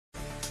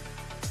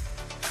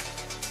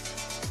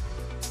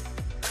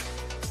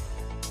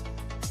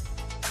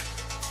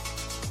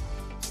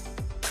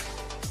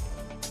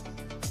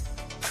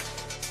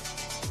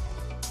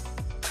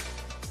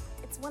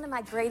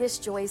my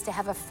greatest joys to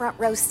have a front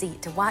row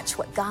seat to watch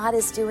what God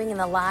is doing in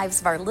the lives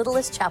of our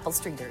littlest Chapel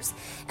Streeters,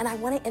 and I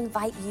want to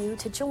invite you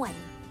to join.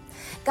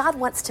 God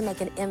wants to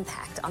make an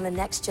impact on the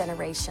next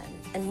generation,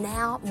 and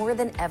now more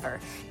than ever,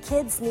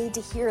 kids need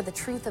to hear the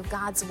truth of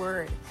God's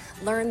word,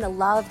 learn the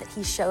love that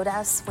He showed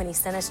us when He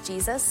sent us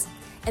Jesus,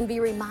 and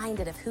be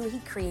reminded of who He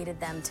created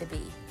them to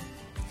be.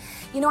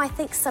 You know, I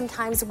think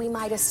sometimes we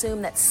might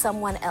assume that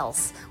someone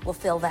else will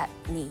fill that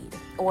need,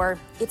 or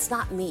it's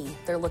not me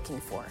they're looking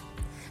for.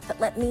 But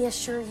let me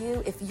assure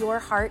you, if your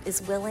heart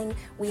is willing,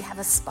 we have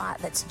a spot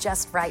that's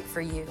just right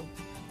for you.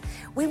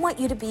 We want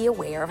you to be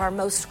aware of our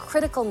most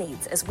critical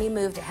needs as we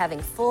move to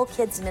having full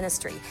kids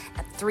ministry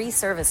at 3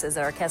 services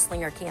at our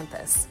Kesslinger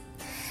campus.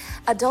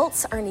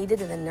 Adults are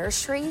needed in the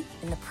nursery,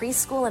 in the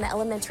preschool and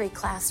elementary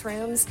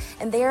classrooms,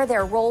 and there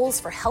are roles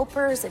for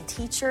helpers and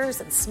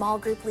teachers and small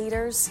group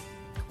leaders.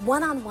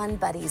 One-on-one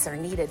buddies are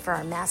needed for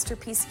our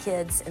Masterpiece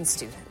kids and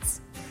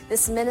students.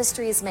 This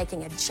ministry is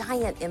making a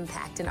giant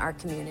impact in our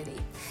community,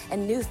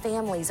 and new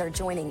families are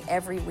joining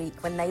every week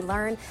when they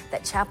learn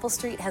that Chapel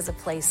Street has a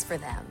place for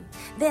them.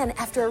 Then,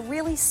 after a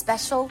really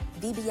special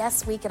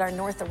VBS week at our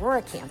North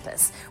Aurora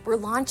campus, we're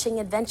launching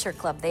Adventure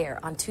Club there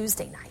on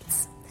Tuesday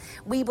nights.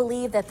 We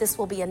believe that this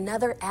will be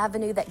another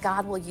avenue that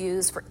God will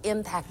use for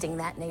impacting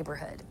that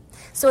neighborhood.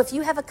 So if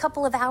you have a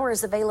couple of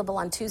hours available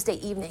on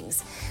Tuesday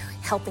evenings,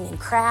 helping in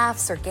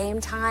crafts or game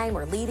time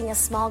or leading a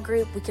small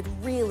group, we could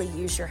really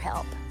use your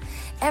help.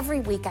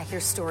 Every week I hear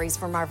stories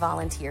from our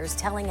volunteers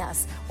telling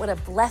us what a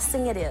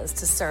blessing it is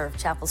to serve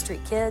Chapel Street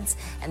Kids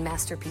and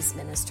Masterpiece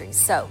Ministries.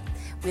 So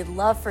we'd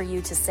love for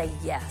you to say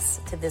yes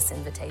to this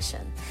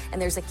invitation.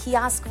 And there's a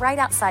kiosk right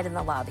outside in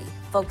the lobby.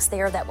 Folks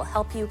there that will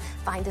help you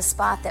find a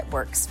spot that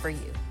works for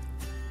you.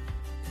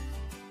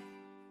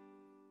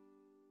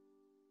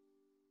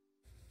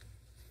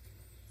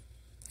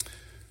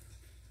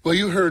 Well,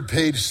 you heard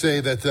Paige say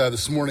that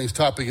this morning's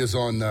topic is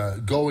on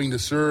going to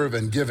serve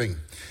and giving.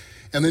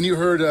 And then you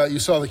heard, you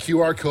saw the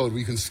QR code where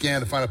you can scan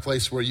to find a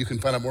place where you can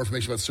find out more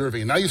information about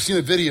serving. And now you've seen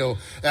a video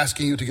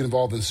asking you to get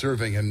involved in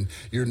serving, and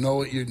you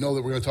know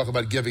that we're going to talk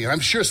about giving. And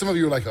I'm sure some of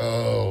you are like,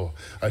 oh,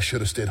 I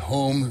should have stayed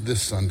home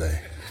this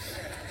Sunday.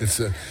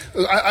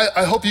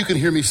 I hope you can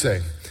hear me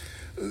say,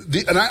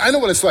 and I know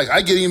what it's like.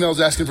 I get emails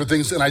asking for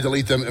things and I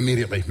delete them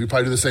immediately. We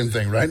probably do the same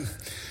thing, right?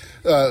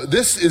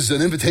 This is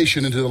an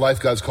invitation into the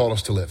life God's called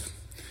us to live.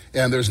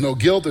 And there's no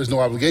guilt, there's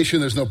no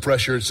obligation, there's no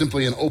pressure. It's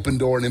simply an open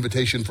door, an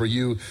invitation for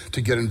you to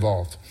get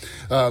involved.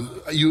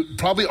 You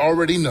probably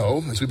already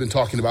know, as we've been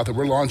talking about, that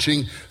we're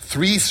launching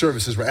 3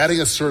 services. We're adding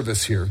a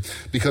service here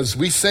because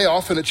we say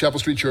often at Chapel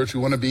Street Church,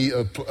 we want to be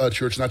a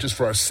church not just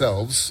for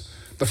ourselves,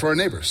 but for our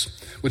neighbors,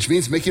 which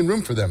means making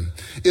room for them.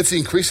 It's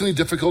increasingly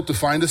difficult to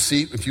find a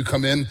seat if you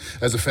come in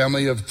as a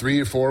family of 3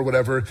 or 4,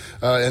 whatever,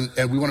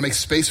 and we want to make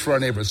space for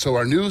our neighbors. So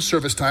our new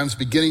service times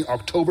beginning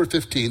October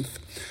 15th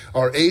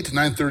are 8,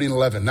 9:30, and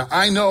 11. Now,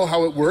 I know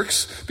how it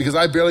works because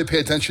I barely pay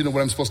attention to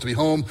when I'm supposed to be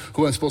home,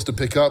 who I'm supposed to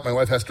pick up. My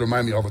wife has to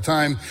remind me all the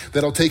time.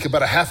 That'll take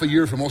about a half a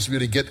year for most of you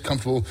to get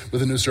comfortable with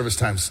the new service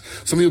times.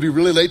 Some of you will be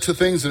really late to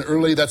things and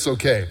early, that's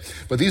okay.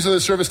 But these are the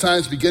service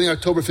times beginning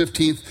October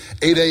 15th,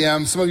 8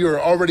 a.m. Some of you are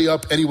already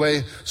up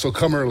anyway, so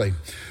come early.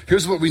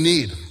 Here's what we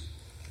need.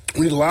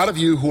 We need a lot of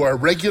you who are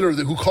regular,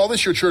 who call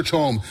this your church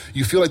home.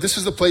 You feel like this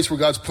is the place where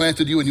God's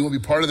planted you and you will be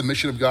part of the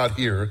mission of God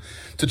here,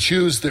 to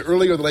choose the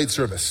early or the late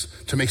service,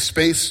 to make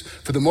space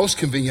for the most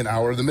convenient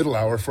hour, the middle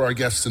hour, for our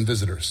guests and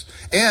visitors.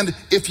 And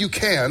if you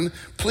can,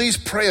 please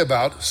pray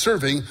about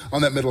serving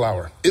on that middle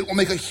hour. It will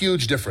make a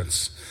huge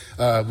difference.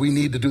 We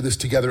need to do this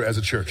together as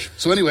a church.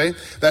 So anyway,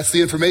 that's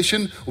the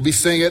information. We'll be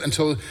saying it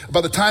until,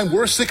 by the time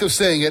we're sick of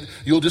saying it,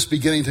 you'll just be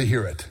beginning to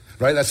hear it.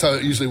 Right? That's how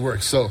it usually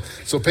works. So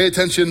pay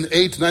attention,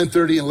 8,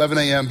 9:30, and 11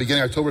 a.m.,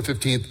 beginning October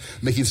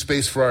 15th, making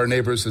space for our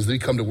neighbors as they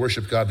come to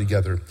worship God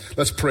together.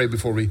 Let's pray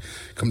before we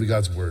come to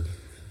God's word.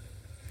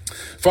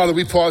 Father,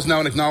 we pause now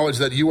and acknowledge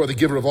that you are the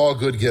giver of all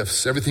good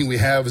gifts. Everything we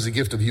have is a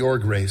gift of your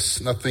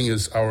grace. Nothing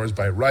is ours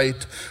by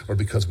right or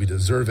because we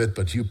deserve it,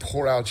 but you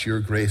pour out your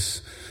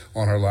grace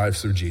on our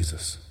lives through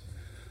Jesus.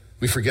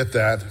 We forget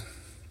that.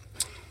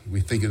 We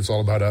think it's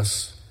all about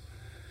us.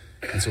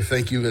 And so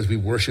thank you as we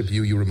worship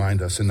you, you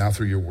remind us, and now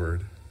through your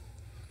word.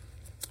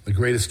 The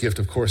greatest gift,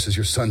 of course, is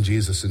your son,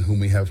 Jesus, in whom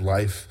we have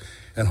life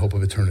and hope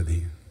of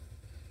eternity.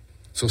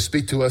 So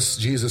speak to us,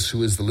 Jesus,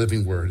 who is the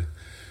living word.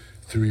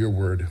 Through your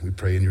word, we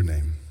pray in your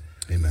name.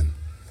 Amen.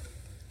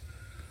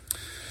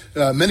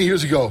 Many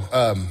years ago,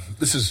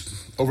 this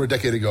is over a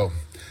decade ago,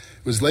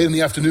 it was late in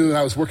the afternoon and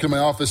I was working in my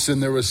office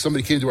and there was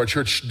somebody came to our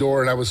church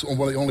door and I was one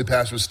of the only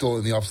pastors still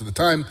in the office at the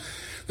time.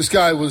 This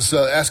guy was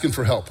asking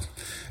for help.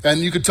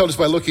 And you could tell just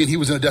by looking, he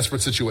was in a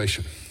desperate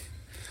situation.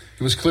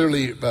 He was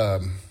clearly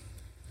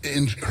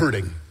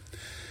hurting.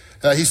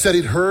 He said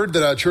he'd heard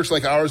that a church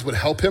like ours would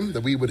help him,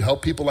 that we would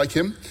help people like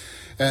him.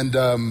 And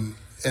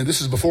this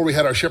is before we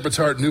had our Shepherd's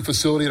Heart new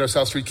facility at our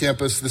South Street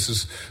campus. This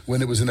is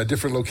when it was in a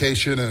different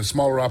location and a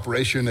smaller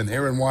operation. And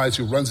Aaron Wise,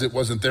 who runs it,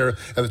 wasn't there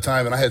at the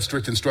time. And I had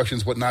strict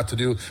instructions what not to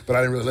do, but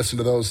I didn't really listen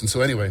to those. And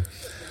so anyway,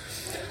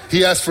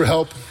 he asked for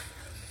help.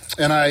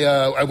 And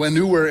I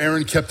knew where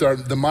Aaron kept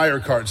the Meyer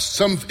cards.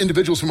 Some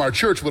individuals from our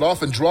church would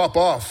often drop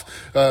off,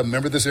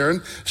 remember this,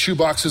 Aaron? Shoe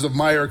boxes of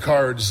Meyer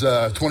cards,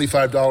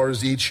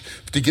 $25 each,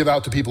 to give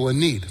out to people in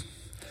need.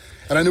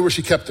 And I knew where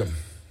she kept them.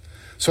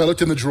 So I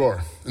looked in the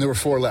drawer, and there were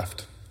 4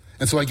 left.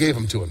 And so I gave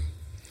them to him.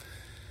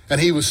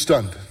 And he was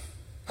stunned.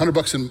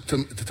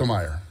 $100 to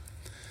Meyer.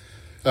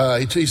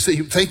 He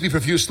thanked me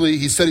profusely.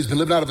 He said he's been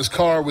living out of his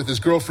car with his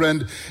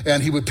girlfriend,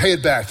 and he would pay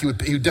it back. He would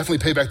definitely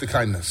pay back the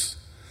kindness.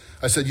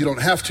 I said, you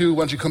don't have to.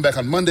 Why don't you come back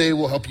on Monday?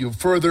 We'll help you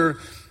further.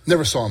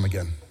 Never saw him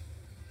again.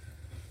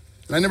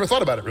 And I never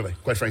thought about it really,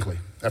 quite frankly,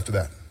 after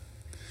that.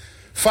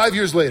 5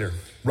 years later,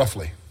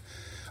 roughly,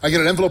 I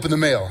get an envelope in the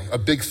mail, a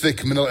big,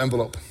 thick manila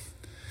envelope.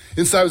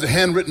 Inside was a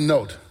handwritten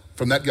note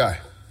from that guy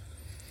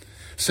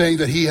saying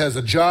that he has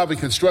a job in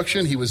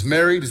construction. He was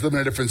married. He's living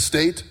in a different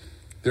state.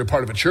 They're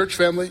part of a church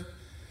family.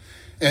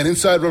 And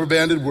inside rubber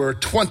banded were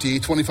 20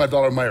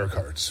 $25 Meyer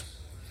cards.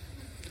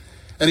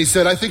 And he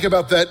said, I think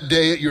about that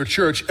day at your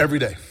church every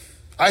day.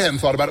 I hadn't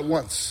thought about it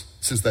once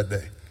since that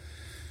day.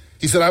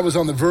 He said, I was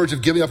on the verge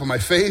of giving up on my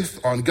faith,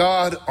 on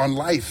God, on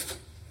life.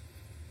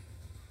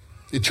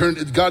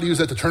 God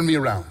used that to turn me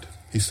around,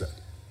 he said.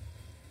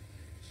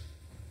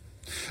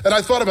 And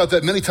I thought about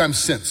that many times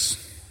since.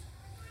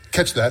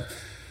 Catch that.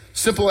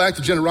 Simple act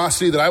of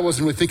generosity that I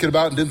wasn't really thinking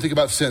about and didn't think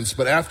about since,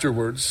 but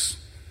afterwards,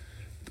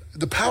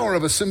 the power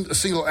of a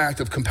single act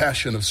of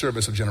compassion, of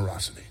service, of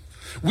generosity.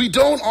 We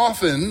don't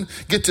often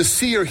get to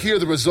see or hear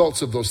the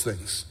results of those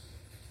things.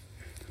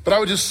 But I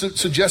would just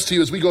suggest to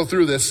you as we go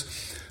through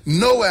this,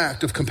 no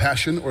act of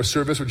compassion or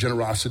service or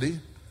generosity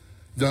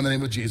done in the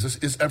name of Jesus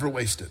is ever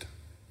wasted,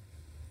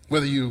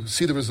 whether you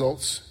see the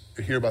results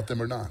or hear about them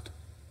or not.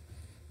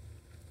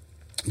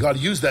 God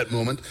used that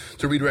moment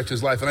to redirect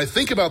his life. And I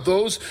think about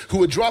those who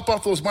would drop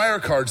off those Meyer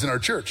cards in our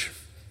church,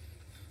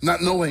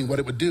 not knowing what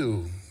it would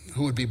do,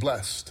 who would be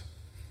blessed.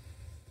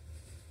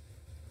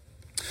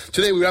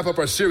 Today we wrap up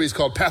our series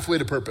called Pathway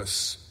to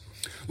Purpose,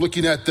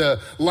 looking at the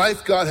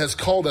life God has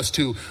called us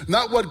to,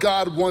 not what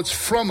God wants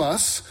from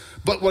us,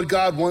 but what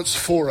God wants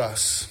for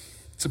us.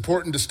 It's an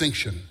important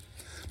distinction.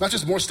 Not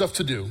just more stuff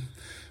to do,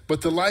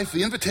 but the life,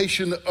 the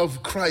invitation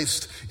of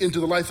Christ into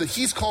the life that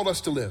he's called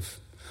us to live.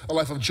 A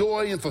life of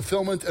joy and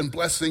fulfillment and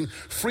blessing,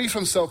 free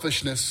from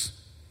selfishness,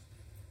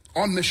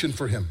 on mission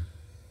for him.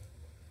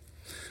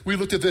 We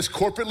looked at this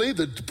corporately,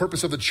 the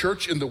purpose of the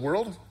church in the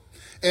world,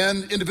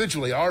 and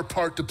individually, our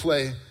part to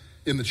play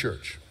in the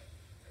church.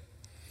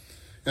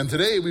 And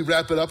today we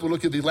wrap it up. We'll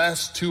look at the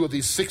last 2 of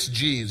these 6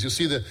 G's. You'll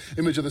see the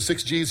image of the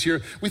 6 G's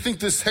here. We think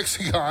this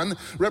hexagon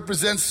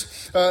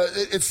represents,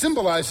 it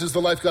symbolizes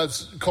the life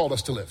God's called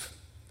us to live.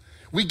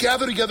 We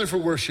gather together for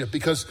worship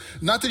because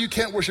not that you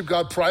can't worship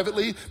God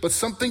privately, but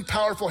something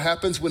powerful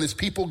happens when his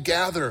people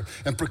gather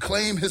and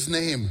proclaim his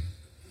name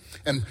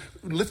and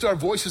lift our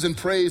voices in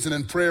praise and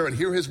in prayer and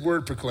hear his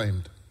word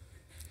proclaimed.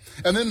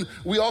 And then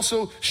we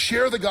also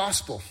share the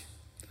gospel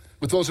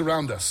with those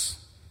around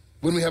us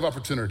when we have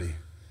opportunity,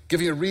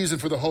 giving a reason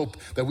for the hope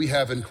that we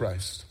have in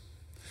Christ.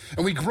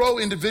 And we grow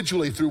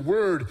individually through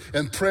word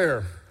and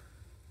prayer.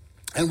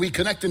 And we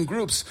connect in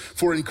groups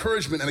for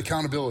encouragement and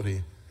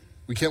accountability.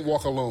 We can't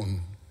walk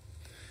alone.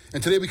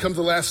 And today we come to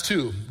the last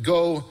 2,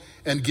 go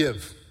and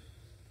give.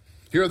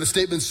 Here are the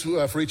statements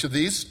for each of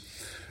these.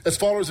 As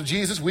followers of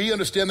Jesus, we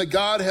understand that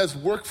God has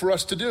work for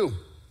us to do.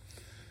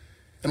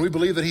 And we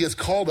believe that he has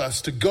called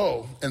us to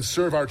go and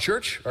serve our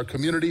church, our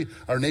community,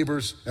 our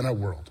neighbors, and our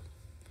world.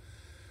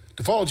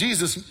 To follow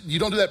Jesus, you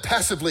don't do that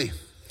passively.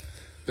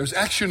 There's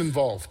action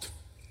involved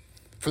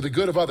for the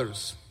good of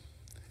others.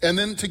 And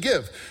then to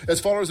give. As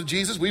followers of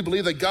Jesus, we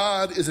believe that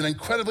God is an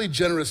incredibly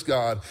generous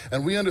God,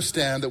 and we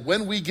understand that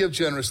when we give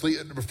generously,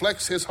 it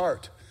reflects his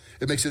heart.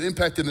 It makes an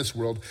impact in this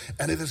world,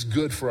 and it is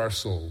good for our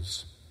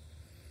souls.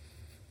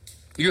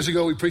 Years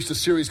ago, we preached a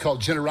series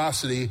called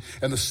Generosity,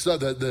 and the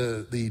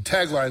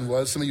tagline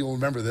was, some of you will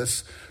remember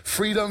this,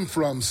 freedom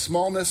from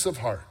smallness of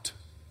heart.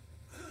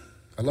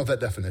 I love that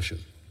definition.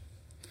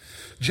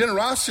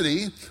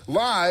 Generosity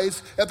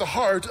lies at the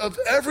heart of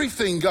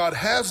everything God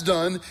has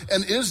done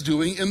and is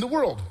doing in the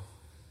world.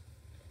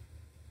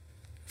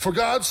 For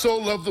God so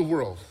loved the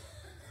world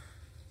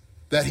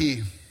that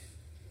he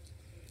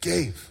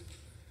gave.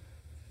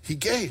 He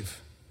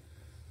gave.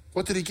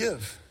 What did he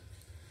give?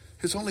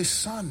 His only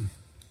son.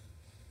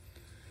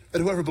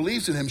 That whoever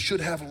believes in him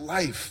should have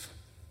life.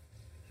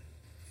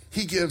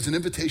 He gives an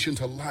invitation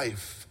to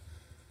life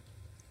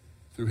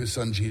through his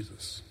son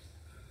Jesus.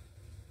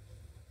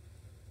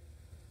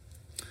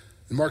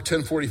 In Mark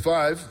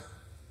 10:45,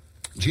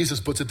 Jesus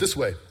puts it this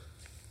way.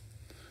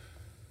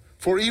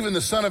 For even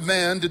the Son of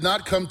Man did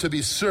not come to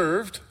be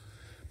served,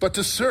 but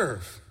to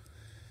serve,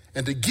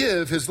 and to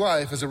give his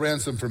life as a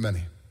ransom for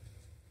many.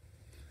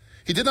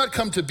 He did not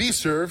come to be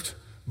served,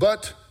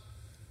 but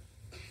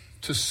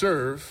to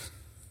serve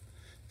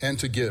and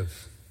to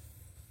give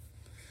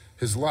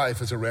his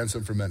life as a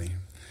ransom for many.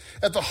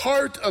 At the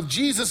heart of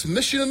Jesus'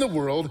 mission in the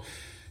world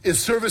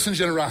is service and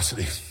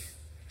generosity.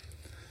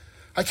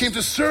 I came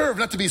to serve,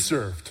 not to be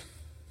served.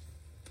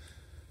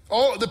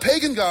 All the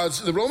pagan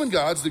gods, the Roman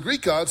gods, the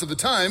Greek gods of the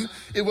time,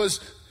 it was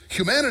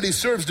humanity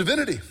serves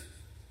divinity.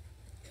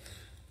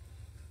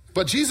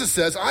 But Jesus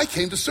says, I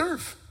came to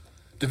serve.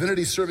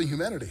 Divinity serving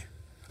humanity.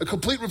 A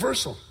complete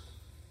reversal.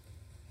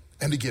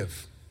 And to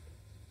give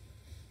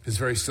his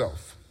very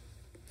self.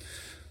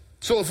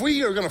 So if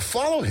we are going to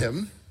follow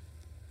him,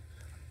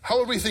 how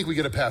would we think we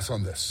get a pass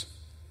on this?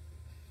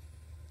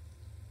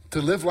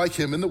 To live like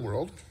him in the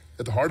world,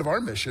 at the heart of our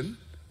mission,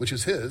 which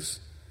is his,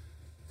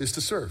 is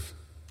to serve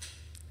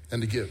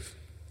and to give.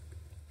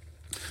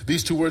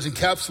 These two words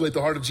encapsulate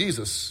the heart of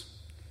Jesus.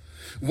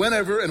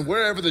 Whenever and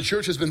wherever the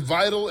church has been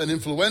vital and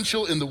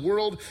influential in the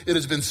world, it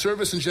has been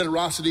service and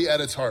generosity at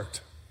its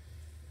heart.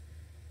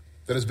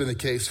 That has been the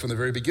case from the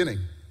very beginning.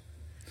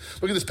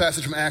 Look at this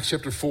passage from Acts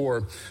chapter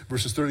 4,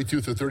 verses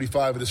 32 through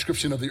 35, a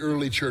description of the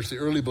early church, the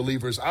early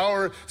believers,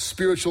 our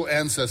spiritual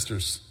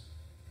ancestors,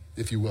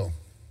 if you will.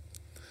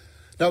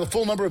 Now the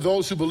full number of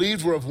those who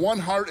believed were of one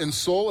heart and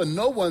soul, and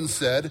no one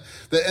said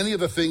that any of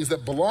the things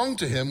that belonged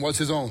to him was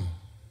his own.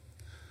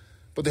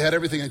 But they had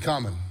everything in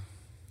common.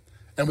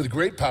 And with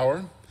great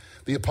power,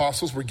 the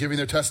apostles were giving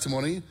their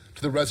testimony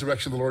to the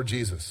resurrection of the Lord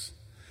Jesus.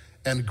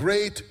 And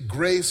great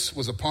grace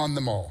was upon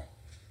them all.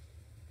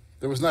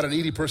 There was not a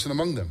needy person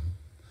among them.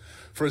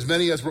 For as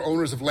many as were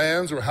owners of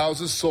lands or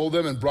houses sold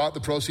them and brought the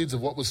proceeds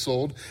of what was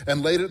sold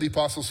and laid it at the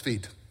apostles'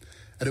 feet.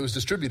 And it was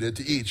distributed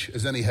to each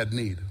as any had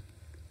need.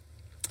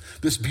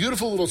 This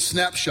beautiful little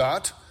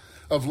snapshot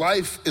of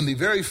life in the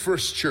very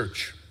first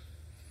church,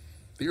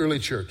 the early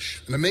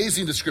church, an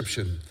amazing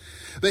description.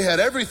 They had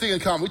everything in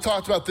common. We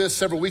talked about this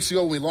several weeks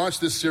ago when we launched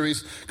this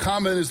series.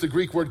 Common is the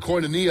Greek word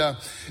koinonia.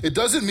 It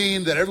doesn't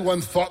mean that everyone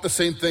thought the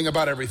same thing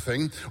about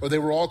everything, or they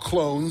were all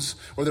clones,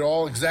 or they're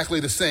all exactly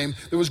the same.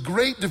 There was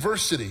great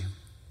diversity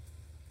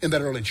in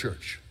that early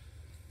church.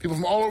 People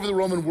from all over the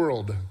Roman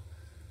world.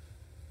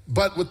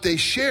 But what they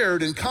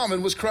shared in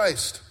common was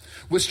Christ,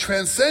 which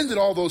transcended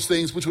all those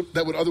things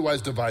that would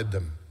otherwise divide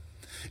them.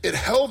 It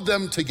held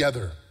them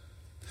together.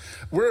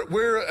 We're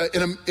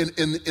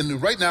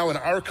right now in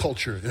our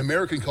culture, in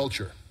American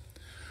culture,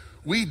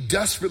 we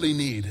desperately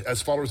need,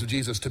 as followers of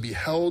Jesus, to be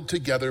held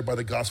together by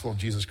the gospel of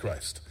Jesus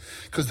Christ.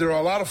 Because there are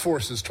a lot of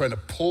forces trying to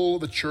pull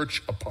the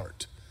church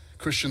apart,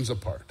 Christians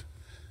apart.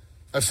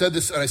 I've said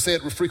this, and I say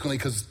it frequently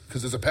because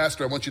as a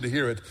pastor, I want you to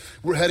hear it.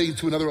 We're heading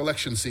to another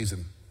election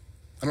season.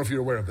 I don't know if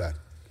you're aware of that.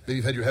 Maybe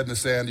you've had your head in the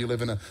sand, you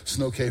live in a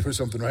snow cave or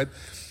something, right?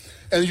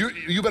 And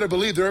you better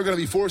believe there are going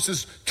to be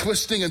forces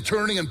twisting and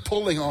turning and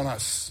pulling on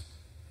us.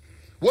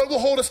 What will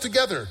hold us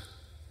together?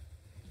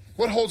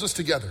 What holds us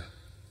together?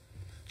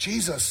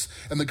 Jesus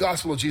and the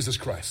gospel of Jesus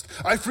Christ.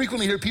 I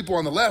frequently hear people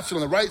on the left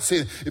and on the right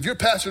saying, if your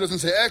pastor doesn't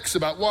say X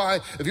about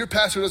Y, if your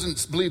pastor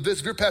doesn't believe this,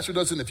 if your pastor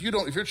doesn't, if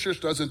your church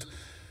doesn't,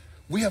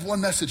 we have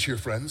one message here,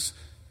 friends.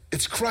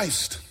 It's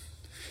Christ.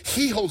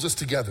 He holds us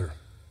together.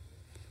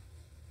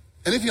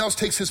 Anything else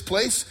takes his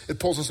place, it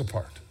pulls us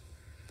apart.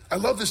 I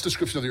love this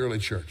description of the early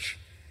church.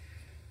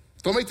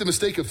 Don't make the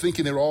mistake of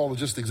thinking they were all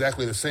just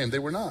exactly the same. They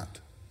were not.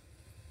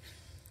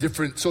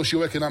 Different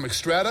socioeconomic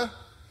strata,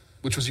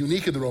 which was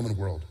unique in the Roman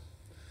world.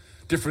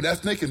 Different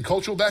ethnic and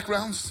cultural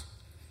backgrounds.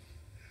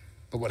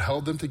 But what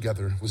held them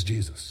together was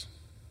Jesus.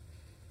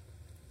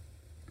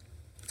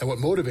 And what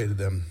motivated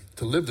them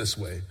to live this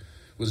way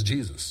was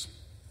Jesus.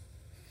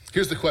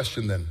 Here's the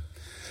question then.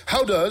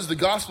 How does the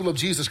gospel of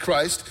Jesus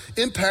Christ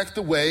impact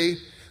the way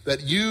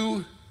that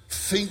you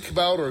think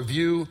about or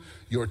view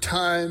your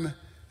time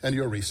and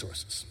your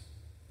resources?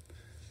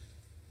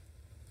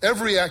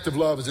 Every act of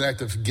love is an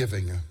act of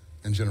giving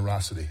and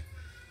generosity.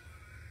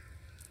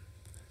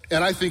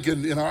 And I think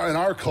in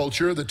our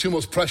culture, the two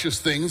most precious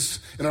things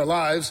in our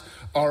lives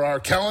are our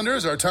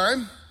calendars, our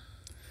time,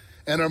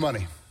 and our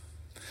money.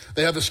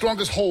 They have the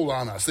strongest hold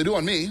on us. They do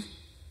on me.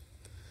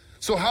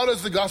 So how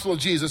does the gospel of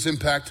Jesus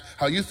impact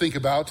how you think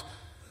about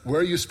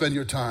where you spend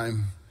your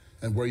time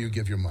and where you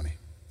give your money?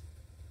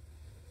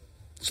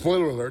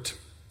 Spoiler alert,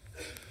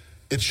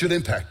 it should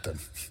impact them.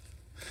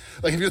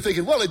 Like if you're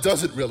thinking, well, it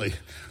doesn't really.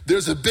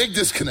 There's a big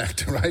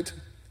disconnect, right?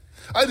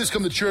 I just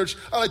come to church,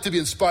 I like to be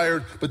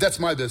inspired, but that's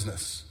my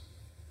business.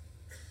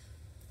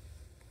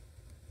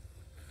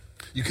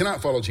 You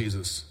cannot follow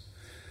Jesus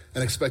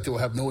and expect it will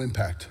have no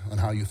impact on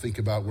how you think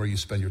about where you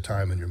spend your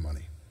time and your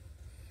money.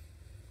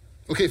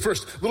 Okay,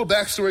 first, a little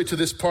backstory to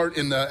this part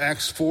in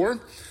Acts 4,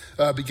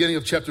 beginning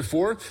of chapter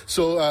 4.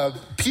 So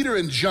Peter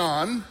and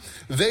John,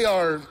 they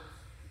are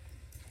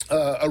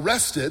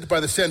arrested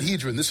by the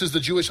Sanhedrin. This is the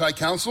Jewish high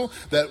council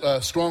that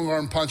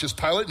strong-armed Pontius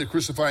Pilate into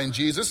crucifying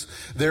Jesus.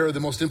 They're the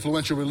most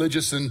influential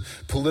religious and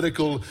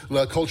political,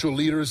 cultural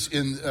leaders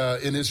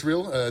in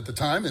Israel at the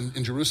time,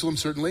 in Jerusalem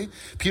certainly.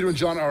 Peter and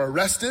John are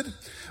arrested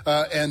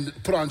and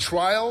put on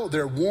trial.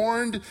 They're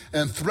warned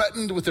and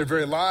threatened with their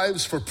very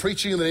lives for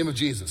preaching in the name of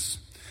Jesus.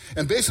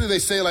 And basically they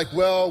say like,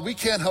 well, we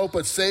can't help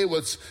but say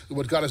what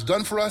God has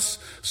done for us,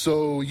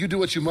 so you do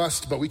what you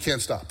must, but we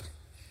can't stop.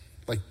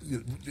 Like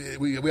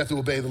we have to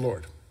obey the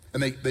Lord.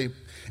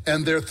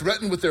 And they're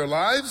threatened with their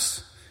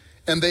lives,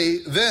 and they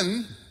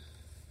then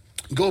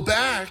go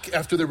back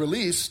after they're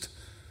released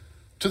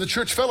to the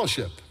church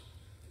fellowship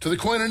to the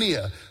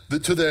koinonia,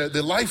 to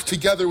the life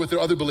together with their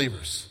other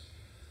believers.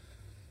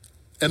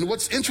 And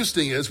what's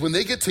interesting is when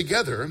they get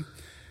together,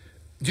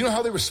 do you know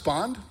how they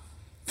respond?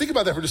 Think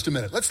about that for just a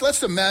minute.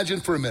 Let's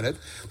imagine for a minute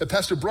that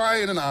Pastor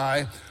Brian and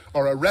I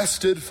are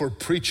arrested for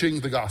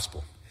preaching the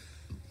gospel.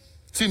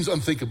 Seems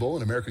unthinkable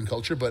in American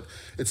culture, but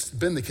it's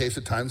been the case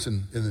at times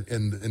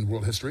in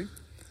world history.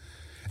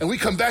 And we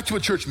come back to a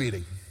church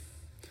meeting,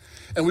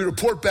 and we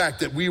report back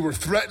that we were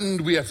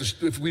threatened. We have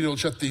to, if we don't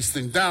shut these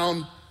things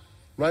down,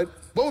 right?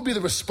 What would be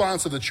the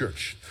response of the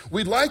church?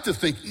 We'd like to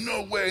think,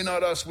 no way,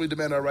 not us. We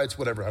demand our rights,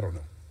 whatever. I don't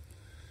know.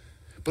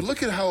 But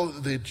look at how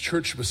the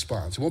church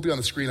responds. It won't be on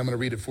the screen. I'm going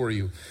to read it for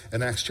you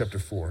in Acts chapter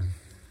 4,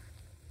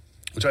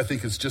 which I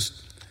think is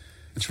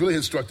it's really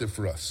instructive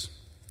for us.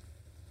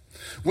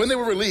 When they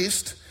were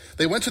released,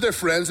 they went to their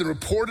friends and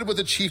reported what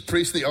the chief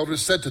priests and the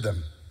elders said to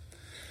them.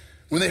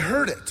 When they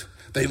heard it,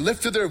 they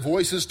lifted their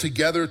voices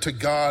together to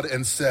God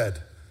and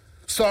said,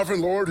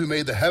 Sovereign Lord, who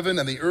made the heaven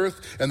and the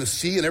earth and the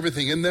sea and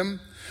everything in them,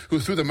 who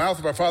through the mouth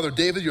of our father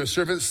David, your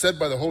servant, said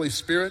by the Holy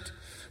Spirit,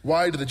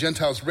 why do the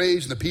Gentiles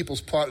rage and the peoples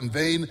plot in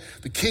vain?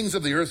 The kings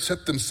of the earth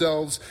set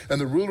themselves,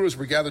 and the rulers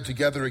were gathered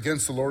together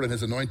against the Lord and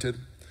his anointed.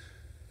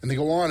 And they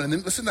go on, and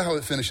then listen to how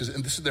it finishes.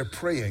 And this is their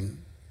praying.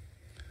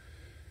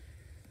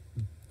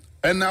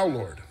 And now,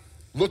 Lord,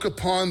 look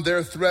upon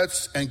their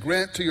threats and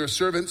grant to your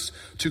servants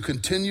to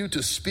continue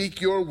to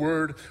speak your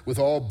word with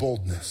all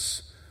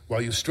boldness,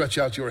 while you stretch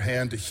out your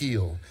hand to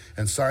heal,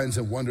 and signs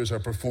and wonders are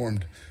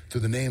performed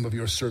through the name of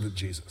your servant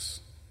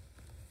Jesus.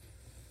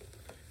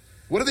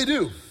 What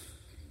do?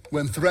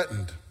 When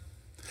threatened,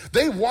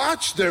 they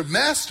watch their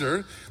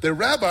master, their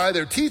rabbi,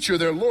 their teacher,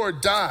 their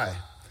Lord die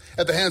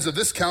at the hands of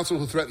this council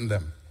who threatened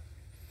them.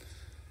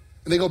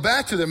 And they go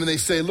back to them and they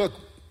say, look,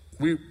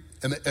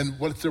 and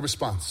what's their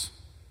response?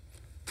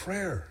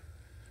 Prayer,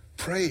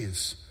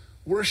 praise,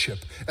 worship.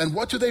 And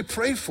what do they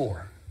pray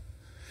for?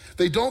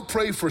 They don't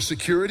pray for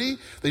security.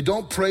 They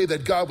don't pray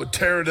that God would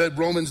tear the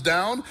Romans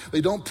down.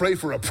 They don't pray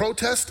for a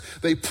protest.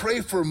 They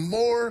pray for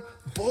more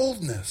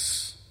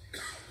boldness,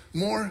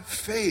 more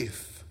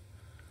faith,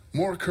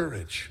 more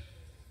courage.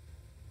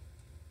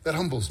 That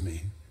humbles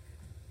me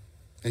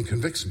and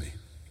convicts me.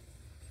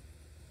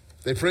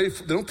 They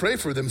don't pray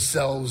for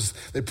themselves.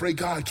 They pray,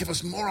 God, give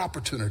us more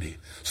opportunity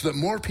so that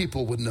more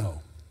people would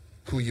know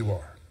who you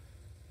are.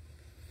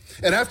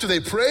 And after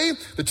they pray,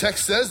 the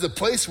text says the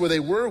place where they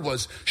were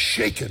was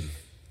shaken,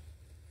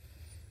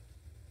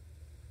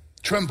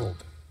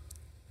 trembled.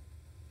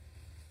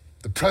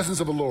 The presence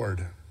of the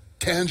Lord,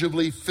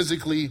 tangibly,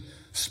 physically,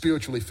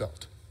 spiritually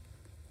felt.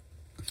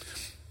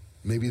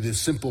 Maybe the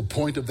simple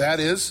point of that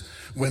is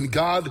when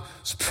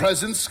God's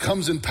presence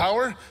comes in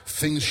power,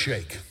 things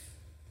shake.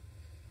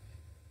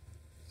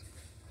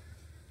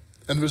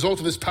 And the result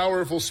of this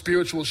powerful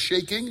spiritual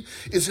shaking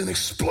is an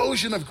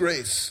explosion of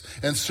grace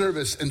and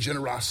service and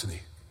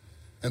generosity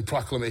and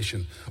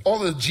proclamation. All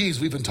the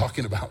G's we've been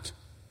talking about.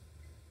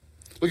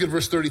 Look at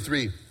verse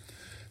 33,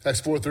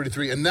 Acts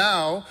 4:33. And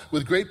now,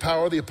 with great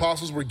power, the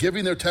apostles were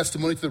giving their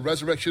testimony to the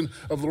resurrection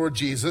of Lord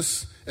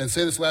Jesus. And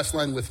say this last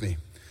line with me.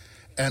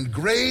 And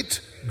great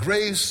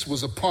grace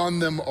was upon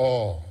them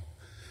all.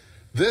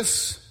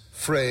 This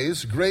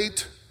phrase,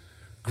 great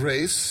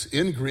grace,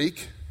 in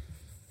Greek,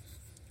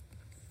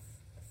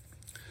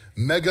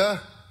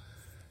 mega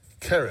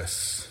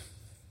charis.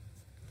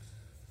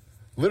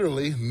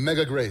 Literally,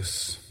 mega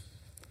grace.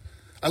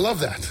 I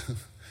love that.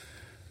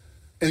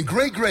 And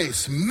great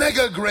grace,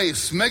 mega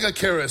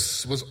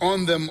charis was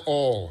on them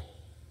all.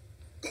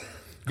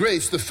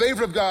 Grace, the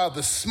favor of God,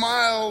 the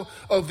smile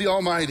of the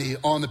Almighty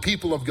on the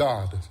people of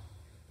God.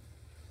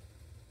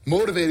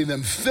 Motivating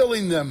them,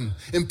 filling them,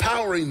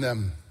 empowering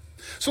them.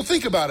 So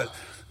think about it.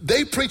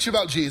 They preach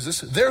about Jesus.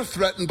 They're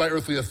threatened by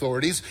earthly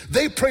authorities.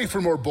 They pray for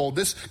more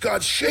boldness.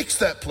 God shakes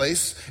that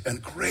place,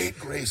 and great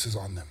grace is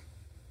on them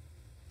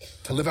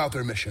to live out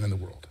their mission in the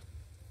world.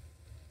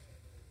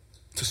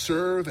 To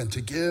serve and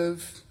to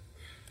give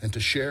and to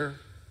share.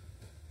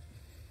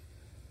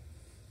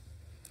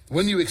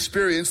 When you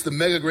experience the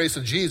mega grace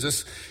of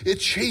Jesus, it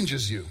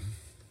changes you.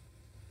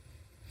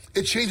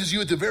 It changes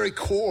you at the very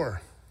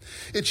core.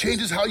 It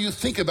changes how you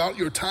think about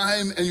your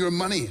time and your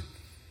money.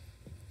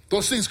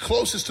 Those things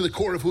closest to the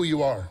core of who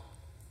you are.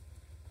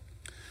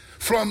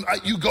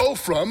 You go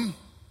from,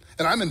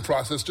 and I'm in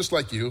process just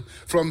like you,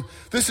 from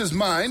this is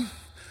mine,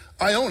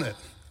 I own it,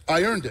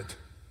 I earned it,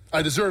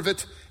 I deserve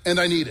it, and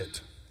I need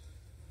it,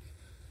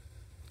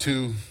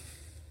 to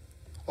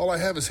all I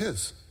have is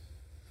his.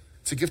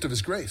 It's a gift of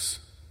his grace.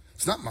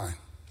 It's not mine.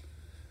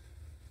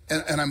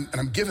 And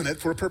I'm given it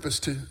for a purpose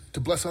to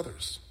bless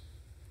others.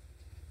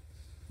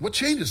 What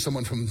changes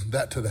someone from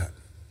that to that?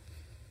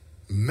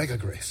 Mega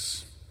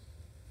grace.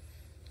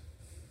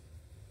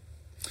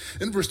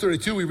 In verse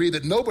 32, we read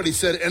that nobody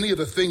said any of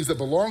the things that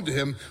belonged to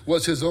him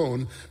was his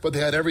own, but they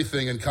had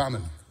everything in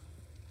common.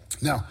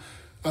 Now,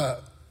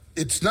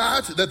 it's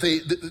not that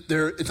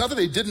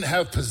they didn't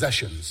have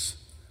possessions.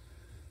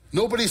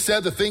 Nobody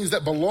said the things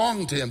that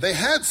belonged to him. They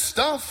had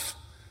stuff,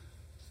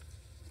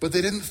 but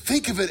they didn't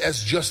think of it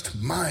as just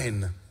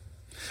mine.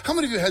 How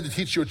many of you had to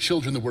teach your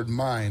children the word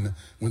mine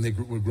when they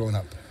were growing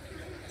up?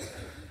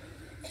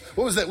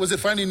 What was that? Was it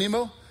Finding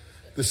Nemo?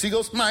 The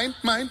seagulls, mine,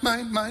 mine,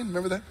 mine, mine.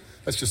 Remember that?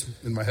 That's just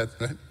in my head,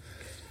 right?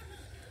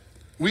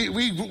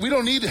 We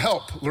don't need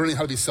help learning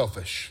how to be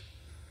selfish.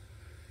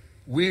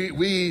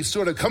 We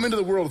sort of come into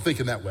the world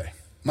thinking that way.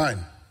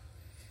 Mine.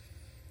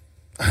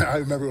 I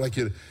remember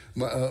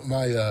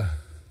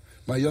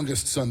my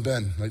youngest son,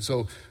 Ben, right?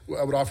 So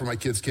I would offer my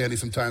kids candy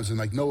sometimes, and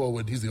like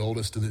Noah he's the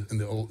oldest, and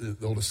the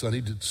oldest son,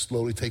 he'd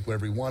slowly take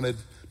whatever he wanted,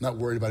 not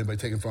worried about anybody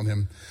taking from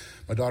him.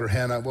 My daughter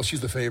Hannah, well, she's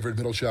the favorite,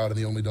 middle child, and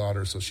the only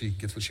daughter, so she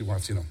gets what she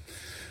wants, you know.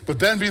 But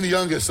Ben being the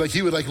youngest, like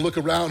he would like look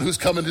around, who's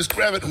coming, just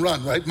grab it and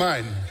run, right?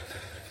 Mine.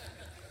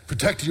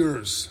 Protect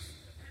yours.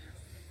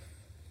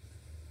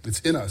 It's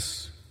in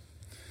us.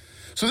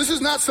 So this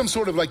is not some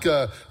sort of like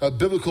a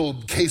biblical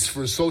case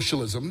for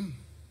socialism.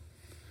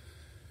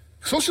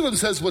 Socialism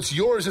says what's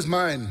yours is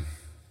mine.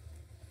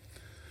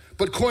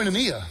 But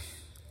koinonia,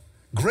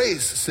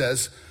 grace,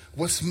 says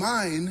what's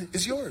mine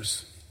is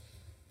yours.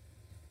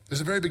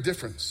 There's a very big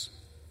difference.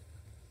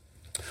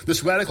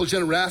 This radical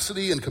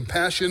generosity and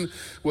compassion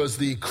was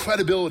the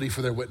credibility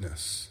for their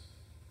witness.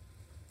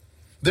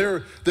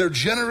 Their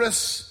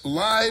generous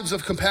lives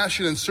of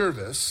compassion and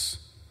service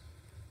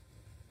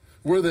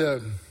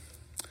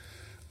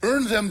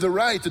earned them the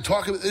right to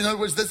talk. In other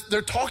words,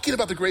 they're talking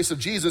about the grace of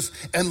Jesus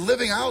and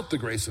living out the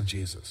grace of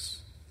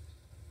Jesus.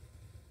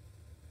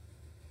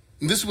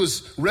 And this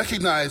was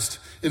recognized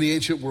in the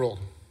ancient world.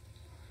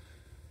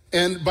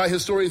 And by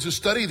historians who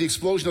study the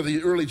explosion of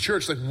the early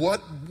church, like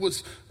what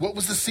was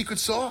the secret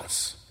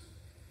sauce?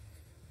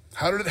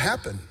 How did it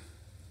happen?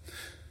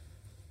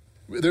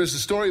 There's a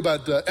story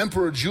about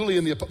Emperor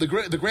Julian,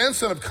 the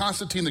grandson of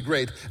Constantine the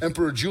Great,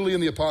 Emperor Julian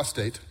the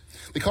Apostate.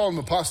 They call him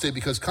apostate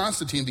because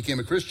Constantine became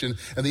a Christian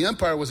and the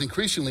empire was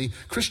increasingly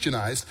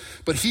Christianized.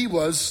 But he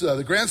was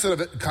the grandson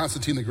of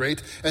Constantine the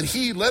Great, and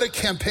he led a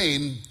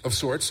campaign of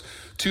sorts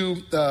to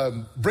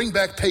bring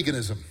back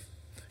paganism.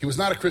 He was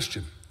not a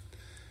Christian.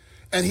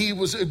 And he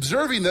was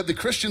observing that the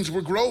Christians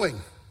were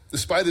growing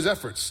despite his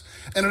efforts.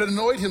 And it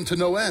annoyed him to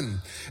no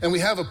end. And we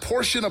have a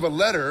portion of a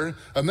letter,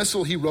 a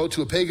missal he wrote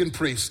to a pagan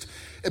priest,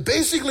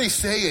 basically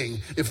saying,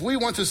 if we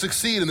want to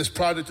succeed in this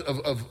project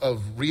of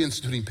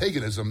reinstituting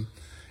paganism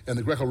and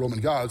the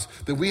Greco-Roman gods,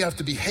 then we have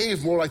to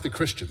behave more like the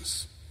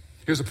Christians.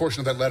 Here's a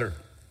portion of that letter.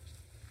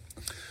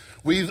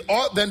 We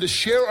ought then to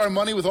share our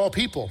money with all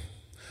people,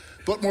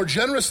 but more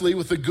generously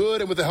with the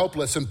good and with the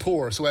helpless and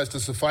poor, so as to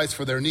suffice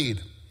for their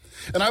need.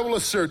 And I will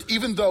assert,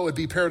 even though it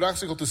be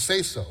paradoxical to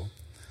say so,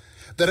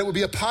 that it would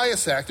be a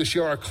pious act to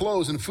share our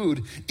clothes and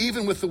food,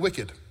 even with the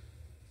wicked.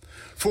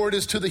 For it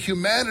is to the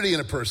humanity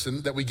in a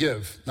person that we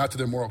give, not to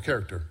their moral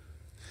character.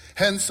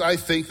 Hence, I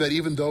think that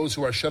even those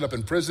who are shut up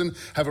in prison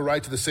have a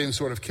right to the same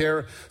sort of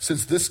care,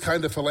 since this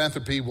kind of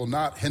philanthropy will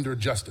not hinder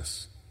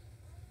justice.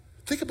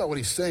 Think about what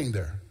he's saying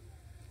there.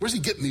 Where's he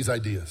getting these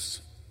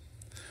ideas?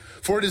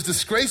 For it is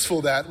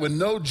disgraceful that when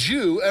no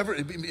Jew ever,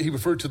 he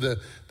referred to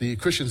the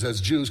Christians as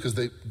Jews because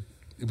it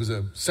was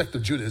a sect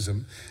of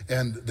Judaism,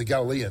 and the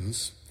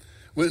Galileans.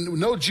 When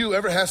no Jew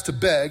ever has to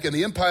beg, and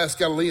the impious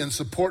Galileans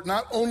support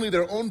not only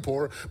their own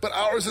poor, but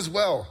ours as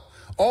well.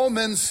 All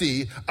men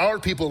see our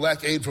people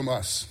lack aid from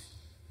us.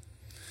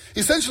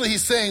 Essentially,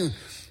 he's saying,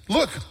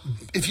 look,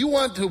 if you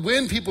want to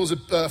win people's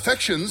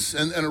affections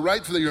and a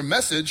right for your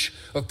message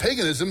of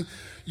paganism,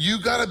 you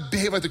got to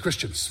behave like the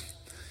Christians.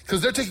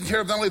 Because they're taking care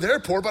of not only their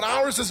poor, but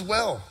ours as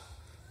well.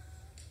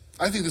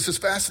 I think this is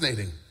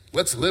fascinating.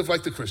 Let's live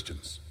like the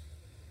Christians.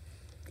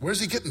 Where's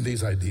he getting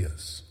these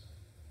ideas?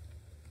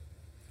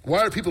 Why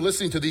are people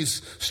listening to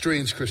these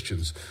strange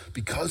Christians?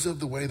 Because of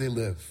the way they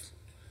live.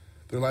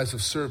 Their lives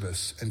of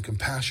service and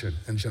compassion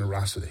and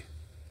generosity.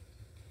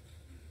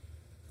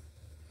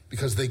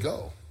 Because they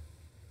go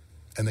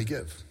and they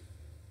give.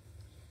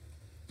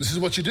 This is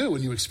what you do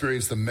when you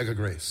experience the mega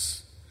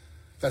grace.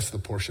 That's the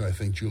portion I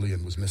think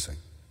Julian was missing.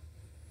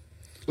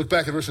 Look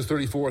back at verses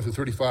 34 through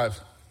 35.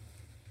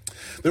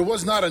 There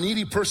was not a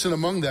needy person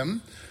among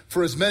them,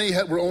 for as many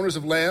were owners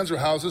of lands or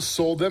houses,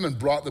 sold them and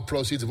brought the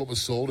proceeds of what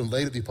was sold and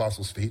laid at the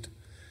apostles' feet,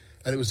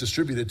 and it was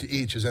distributed to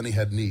each as any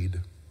had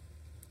need.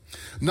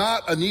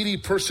 Not a needy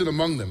person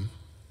among them.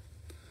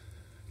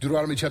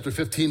 Deuteronomy chapter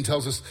 15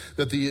 tells us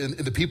that in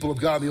the people of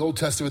God in the Old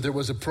Testament, there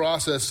was a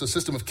process, a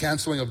system of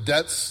canceling of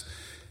debts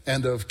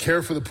and of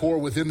care for the poor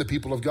within the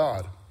people of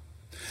God.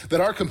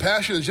 That our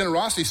compassion and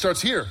generosity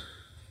starts here.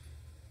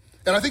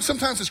 And I think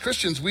sometimes as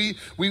Christians, we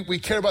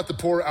care about the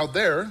poor out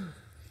there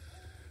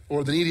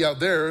or the needy out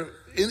there.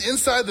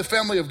 Inside the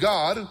family of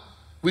God,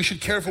 we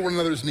should care for one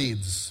another's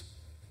needs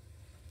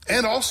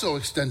and also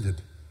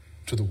extended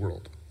to the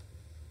world.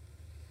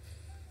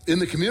 In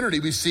the community,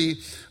 we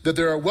see that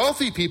there are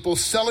wealthy people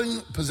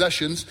selling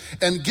possessions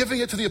and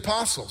giving it to the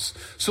apostles.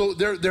 So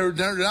they're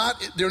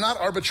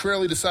not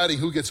arbitrarily deciding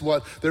who gets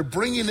what. They're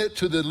bringing it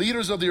to the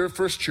leaders of the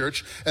first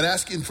church and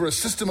asking for a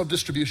system of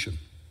distribution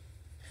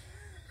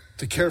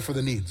to care for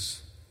the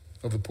needs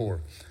of the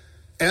poor.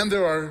 And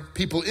there are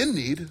people in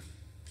need,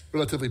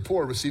 relatively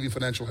poor, receiving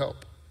financial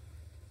help.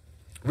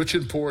 Rich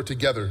and poor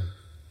together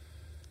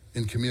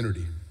in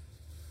community,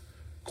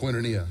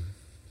 koinonia.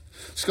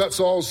 Scott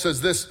Sauls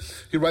says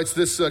this, he writes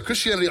this,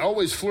 Christianity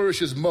always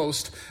flourishes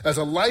most as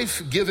a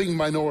life-giving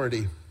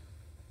minority,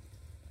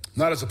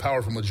 not as a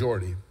powerful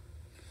majority.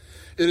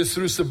 It is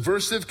through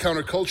subversive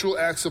countercultural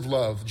acts of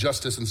love,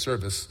 justice, and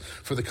service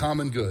for the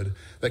common good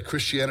that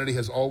Christianity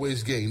has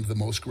always gained the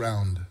most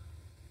ground.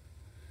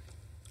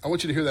 I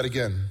want you to hear that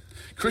again.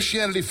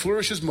 Christianity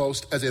flourishes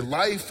most as a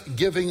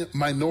life-giving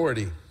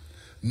minority,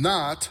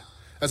 not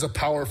as a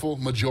powerful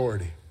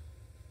majority.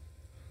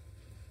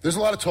 There's a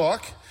lot of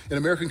talk in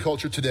American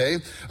culture today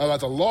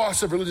about the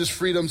loss of religious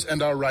freedoms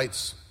and our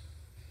rights.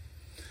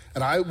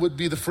 And I would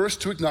be the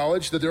first to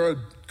acknowledge that there are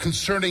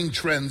concerning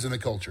trends in the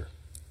culture.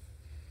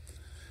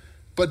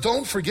 But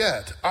don't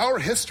forget, our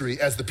history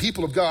as the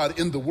people of God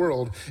in the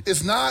world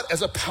is not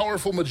as a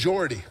powerful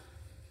majority,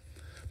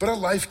 but a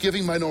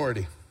life-giving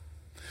minority.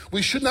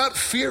 We should not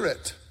fear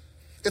it.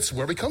 It's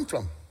where we come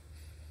from.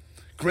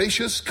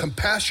 Gracious,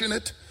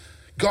 compassionate,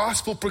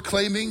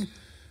 gospel-proclaiming,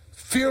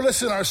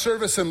 fearless in our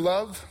service and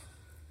love,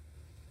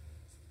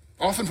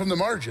 often from the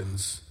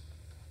margins,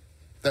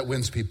 that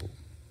wins people,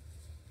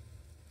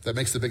 that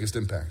makes the biggest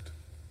impact.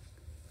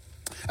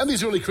 And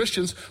these early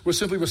Christians were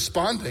simply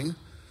responding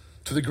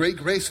to the great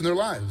grace in their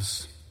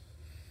lives.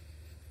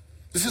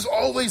 This is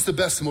always the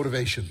best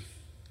motivation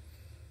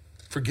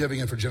for giving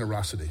and for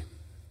generosity.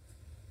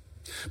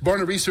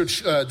 Barna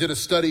Research did a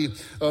study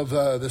of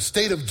the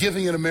state of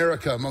giving in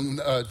America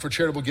for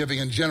charitable giving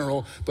in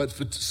general, but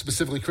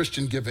specifically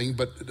Christian giving,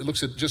 but it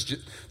looks at just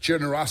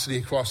generosity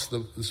across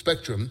the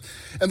spectrum.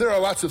 And there are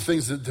lots of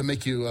things to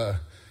make you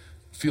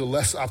feel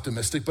less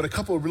optimistic, but a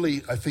couple of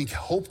really, I think,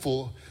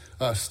 hopeful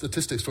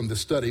statistics from this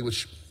study,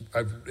 which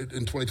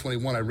in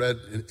 2021 I read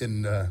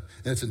in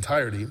its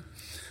entirety.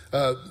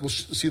 We'll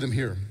see them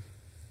here.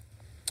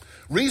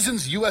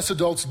 Reasons U.S.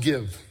 adults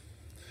give.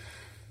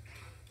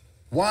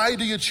 Why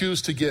do you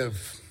choose to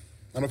give?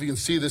 I don't know if you can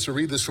see this or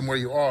read this from where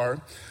you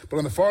are, but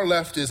on the far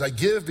left is I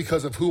give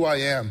because of who I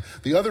am.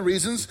 The other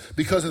reasons,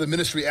 because of the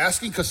ministry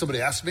asking, because somebody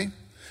asked me.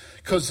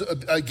 Because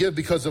I give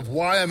because of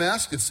why I'm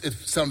asked. It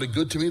sounded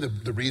good to me,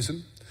 the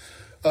reason.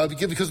 I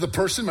give because of the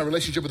person, my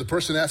relationship with the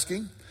person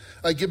asking.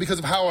 I give because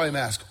of how I'm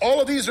asked. All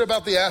of these are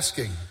about the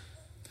asking.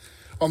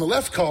 On the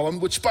left column,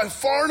 which by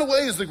far and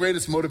away is the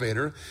greatest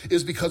motivator,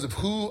 is because of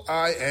who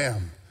I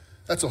am.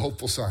 That's a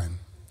hopeful sign.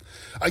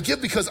 I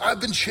give because I've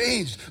been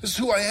changed. This is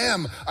who I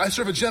am. I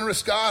serve a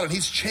generous God, and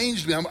He's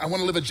changed me. I want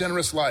to live a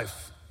generous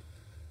life.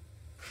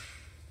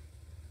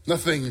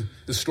 Nothing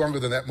is stronger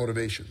than that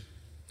motivation.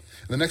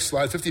 In the next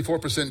slide,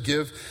 54%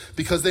 give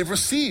because they've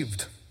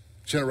received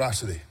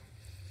generosity.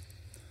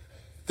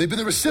 They've been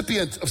the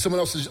recipient of someone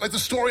else's, like the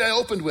story I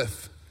opened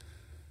with.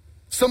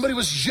 Somebody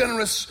was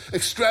generous,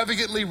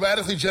 extravagantly,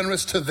 radically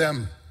generous to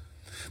them.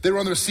 They were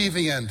on the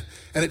receiving end,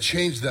 and it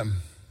changed them.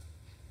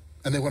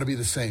 And they want to be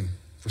the same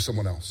for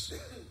someone else.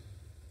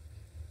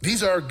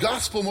 These are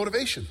gospel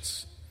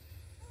motivations.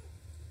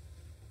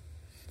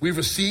 We've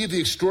received the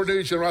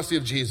extraordinary generosity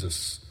of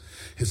Jesus,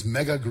 His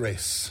mega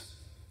grace.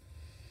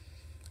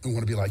 We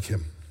want to be like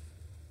Him.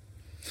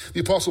 The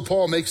Apostle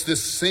Paul makes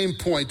this same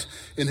point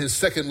in his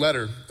second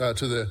letter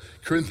to the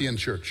Corinthian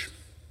church.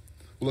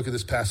 We'll look at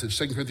this passage,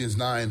 2 Corinthians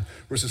 9,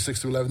 verses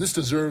 6 through 11. This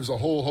deserves a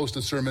whole host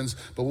of sermons,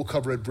 but we'll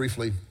cover it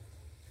briefly.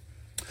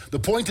 The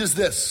point is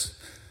this.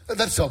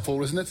 That's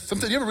helpful, isn't it?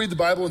 Sometimes you ever read the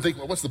Bible and think,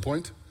 well, what's the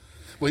point?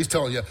 Well, he's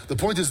telling you, the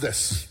point is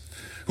this.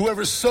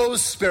 Whoever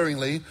sows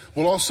sparingly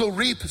will also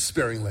reap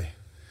sparingly.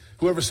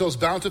 Whoever sows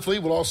bountifully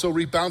will also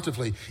reap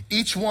bountifully.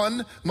 Each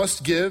one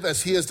must give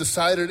as he has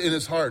decided in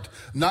his heart,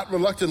 not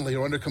reluctantly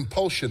or under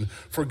compulsion,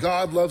 for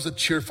God loves a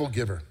cheerful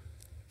giver.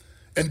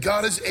 And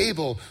God is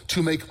able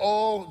to make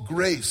all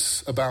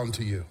grace abound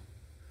to you,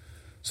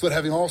 so that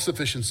having all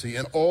sufficiency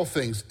in all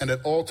things and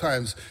at all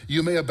times,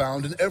 you may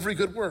abound in every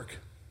good work.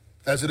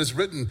 As it is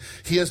written,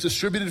 He has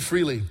distributed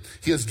freely.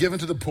 He has given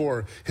to the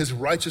poor. His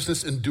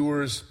righteousness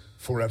endures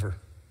forever.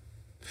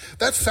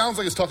 That sounds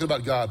like it's talking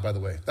about God, by the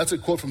way. That's a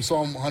quote from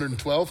Psalm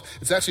 112.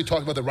 It's actually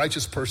talking about the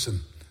righteous person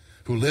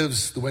who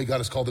lives the way God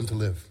has called them to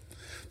live.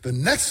 The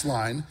next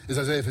line is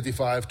Isaiah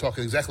 55,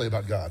 talking exactly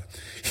about God.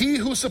 He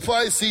who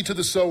supplies seed to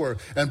the sower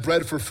and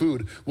bread for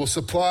food will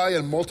supply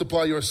and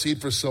multiply your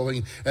seed for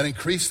sowing and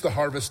increase the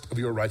harvest of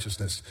your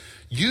righteousness.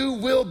 You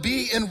will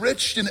be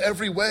enriched in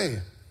every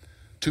way,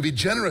 to be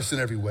generous in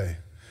every way,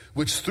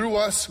 which through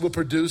us will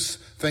produce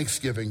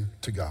thanksgiving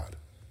to God.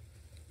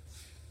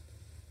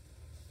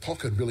 Paul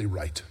could really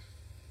write.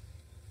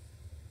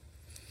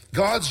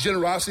 God's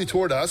generosity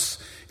toward us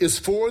is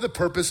for the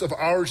purpose of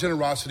our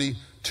generosity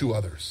to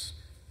others.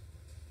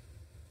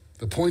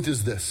 The point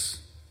is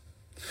this.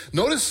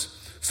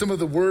 Notice some of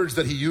the words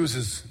that he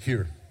uses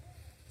here.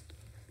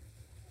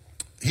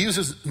 He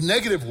uses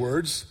negative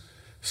words,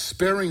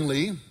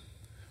 sparingly,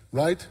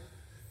 right?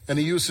 And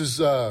he uses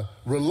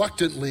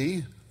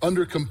reluctantly,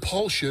 under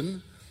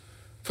compulsion,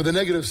 for the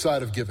negative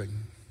side of giving.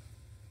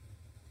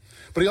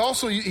 But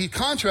he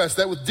contrasts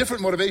that with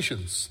different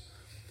motivations.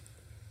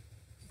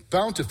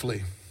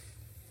 Bountifully.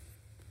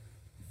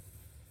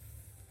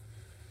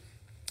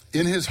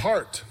 In his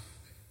heart.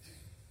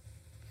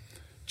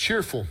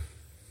 cheerful,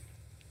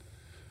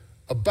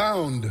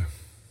 abound,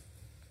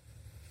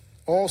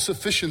 all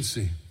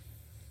sufficiency.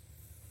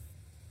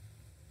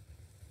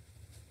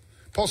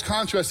 Paul's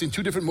contrasting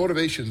two different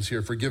motivations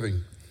here for giving.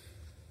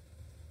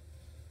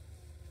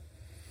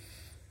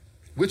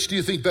 Which do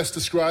you think best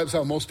describes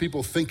how most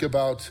people think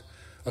about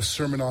a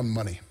sermon on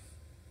money?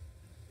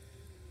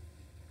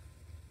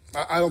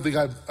 I don't think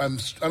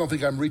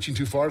I'm reaching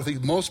too far. I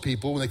think most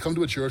people, when they come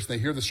to a church and they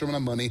hear the sermon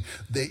on money,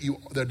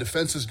 their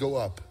defenses go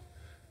up.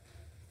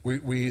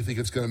 We think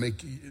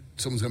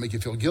someone's going to make you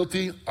feel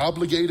guilty,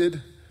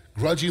 obligated,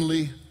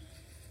 grudgingly.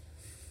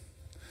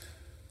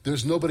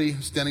 There's nobody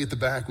standing at the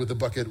back with a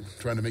bucket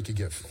trying to make you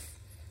give.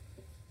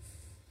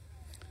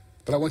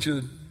 But I want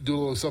you to do a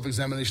little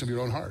self-examination of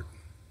your own heart.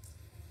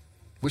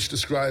 Which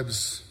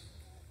list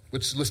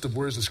of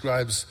words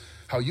describes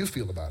how you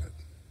feel about it?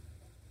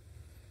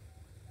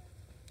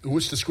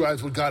 Which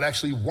describes what God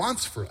actually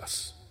wants for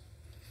us?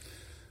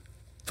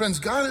 Friends,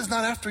 God is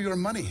not after your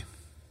money.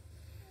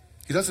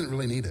 He doesn't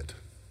really need it.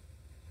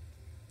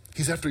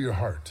 He's after your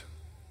heart.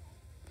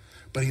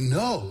 But he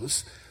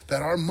knows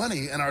that our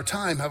money and our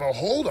time have a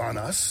hold on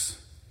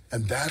us,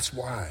 and that's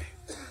why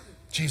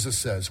Jesus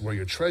says, where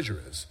your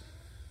treasure is,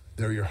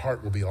 there your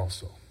heart will be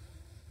also.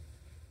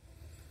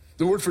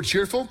 The word for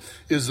cheerful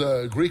is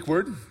a Greek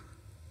word,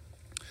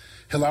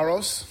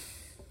 hilaros.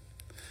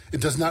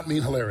 It does not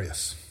mean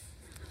hilarious.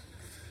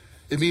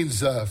 It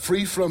means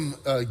free from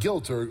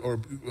guilt or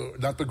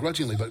not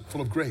begrudgingly, but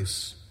full of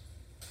grace.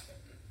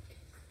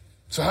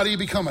 So how do you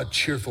become a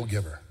cheerful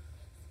giver?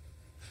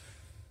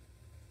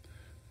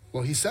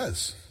 Well, he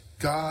says,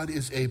 God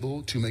is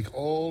able to make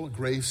all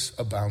grace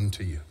abound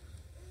to you.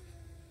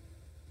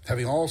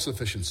 Having all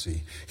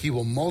sufficiency, he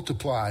will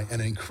multiply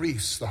and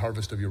increase the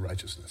harvest of your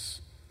righteousness.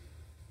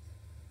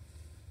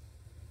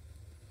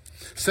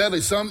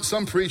 Sadly,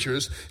 some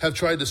preachers have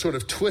tried to sort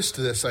of twist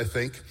this, I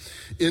think,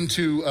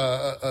 into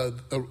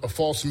a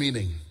false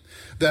meaning.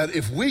 That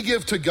if we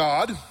give to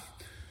God,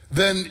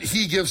 then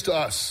he gives to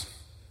us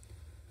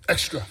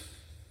extra.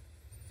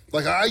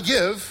 Like I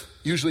give,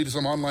 usually to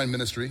some online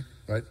ministry,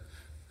 right?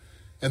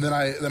 And then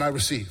I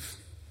receive.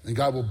 And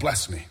God will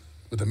bless me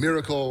with a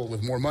miracle,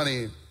 with more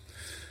money.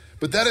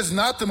 But that is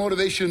not the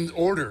motivation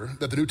order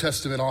that the New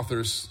Testament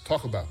authors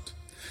talk about.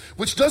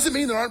 Which doesn't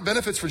mean there aren't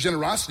benefits for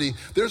generosity.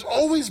 There's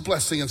always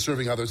blessing in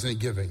serving others and in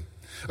giving.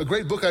 A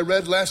great book I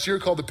read last year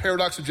called The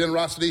Paradox of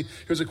Generosity.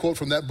 Here's a quote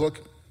from that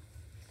book.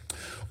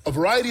 A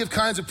variety of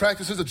kinds of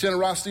practices of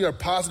generosity are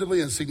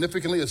positively and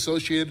significantly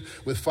associated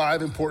with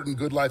 5 important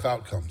good life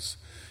outcomes.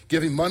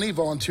 Giving money,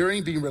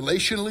 volunteering, being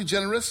relationally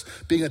generous,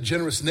 being a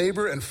generous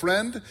neighbor and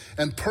friend,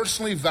 and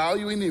personally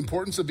valuing the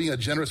importance of being a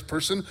generous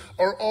person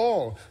are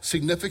all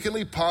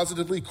significantly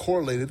positively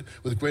correlated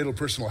with greater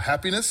personal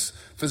happiness,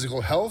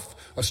 physical health,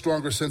 a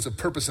stronger sense of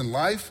purpose in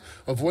life,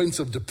 avoidance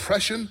of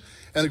depression,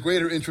 and a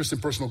greater interest in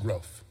personal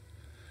growth.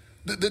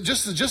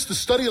 Just the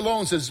study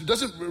alone says,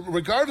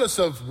 regardless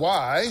of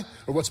why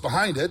or what's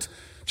behind it,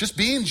 just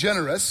being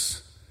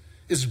generous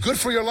is good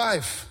for your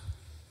life.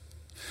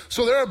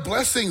 So there are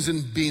blessings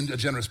in being a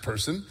generous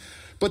person,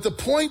 but the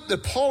point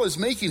that Paul is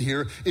making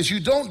here is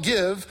you don't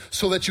give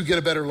so that you get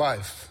a better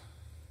life.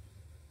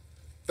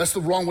 That's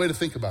the wrong way to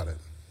think about it.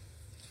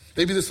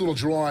 Maybe this little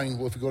drawing,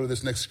 if we go to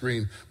this next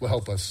screen, will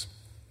help us.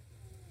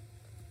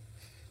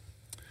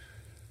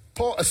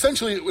 Paul,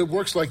 essentially it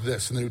works like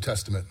this in the New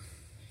Testament.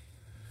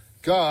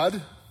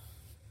 God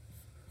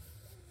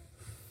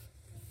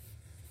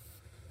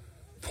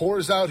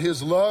pours out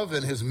his love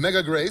and his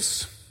mega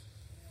grace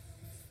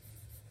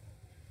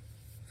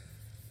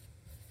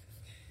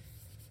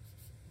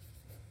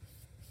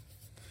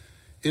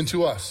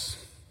into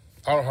us,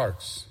 our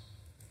hearts,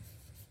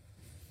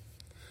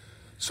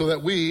 so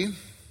that we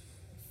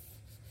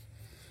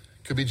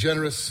could be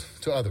generous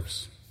to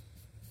others.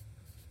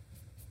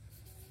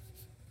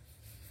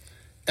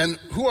 And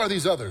who are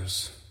these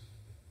others?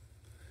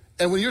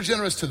 And when you're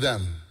generous to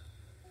them,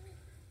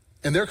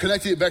 and they're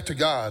connecting it back to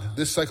God,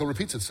 this cycle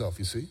repeats itself,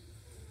 you see?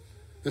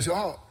 They say,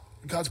 oh,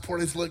 God's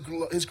poured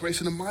his grace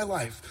into my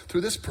life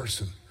through this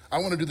person. I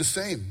want to do the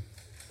same.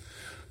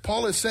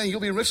 Paul is saying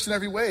you'll be enriched in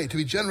every way, to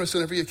be generous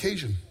on every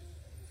occasion.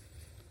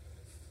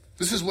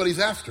 This is what he's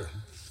after.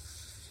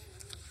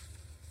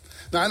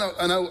 Now,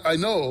 I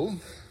know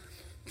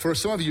for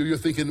some of you, you're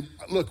thinking,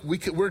 look,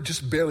 we're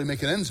just barely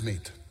making ends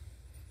meet.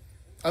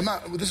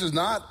 This is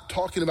not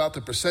talking about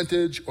the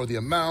percentage or the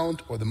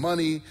amount or the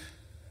money.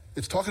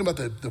 It's talking about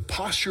the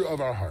posture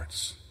of our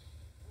hearts.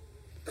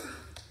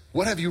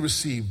 What have you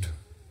received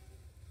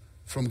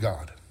from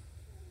God?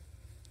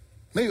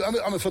 Maybe I'm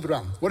going to flip it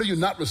around. What have you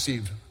not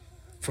received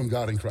from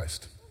God in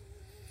Christ?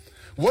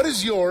 What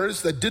is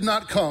yours that did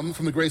not come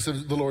from the grace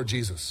of the Lord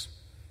Jesus?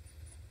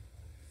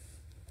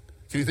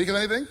 Can you think of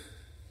anything?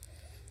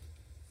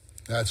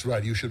 That's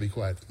right, you should be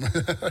quiet.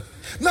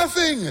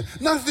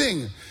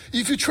 Nothing.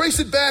 If you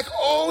trace it back,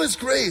 all is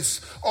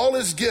grace, all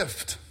is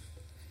gift.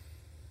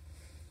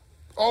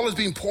 All is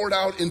being poured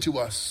out into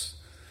us.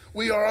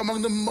 We are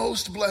among the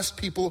most blessed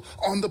people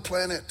on the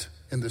planet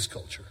in this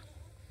culture.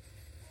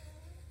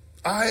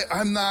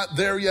 I'm not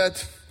there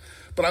yet,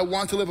 but I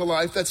want to live a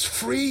life that's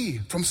free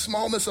from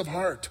smallness of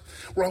heart,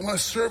 where I want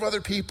to serve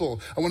other people.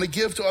 I want to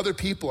give to other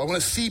people. I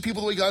want to see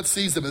people the way God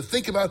sees them and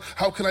think about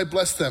how can I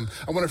bless them.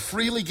 I want to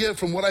freely give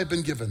from what I've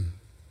been given.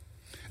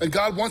 And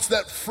God wants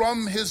that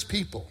from his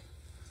people.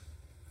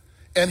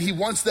 And he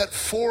wants that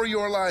for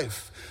your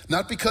life.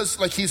 Not because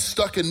like he's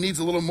stuck and needs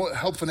a little more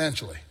help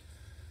financially.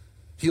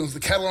 He owns the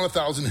cattle on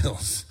 1,000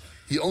 hills.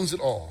 He owns it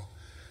all.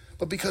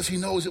 But because he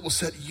knows it will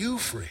set you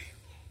free.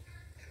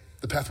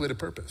 The pathway to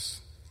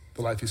purpose.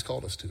 The life he's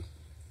called us to.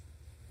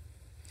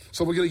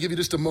 So we're going to give you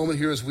just a moment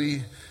here as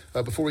we,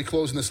 before we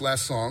close in this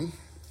last song.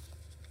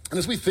 And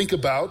as we think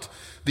about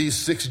these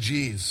 6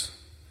 G's,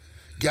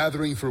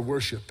 gathering for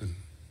worship and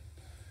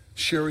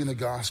sharing the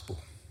gospel,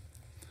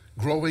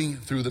 growing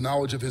through the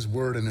knowledge of his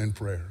word and in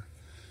prayer,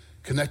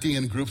 connecting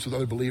in groups with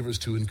other believers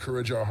to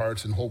encourage our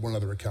hearts and hold one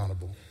another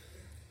accountable,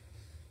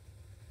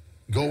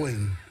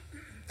 going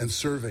and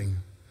serving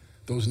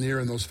those near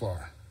and those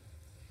far,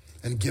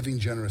 and giving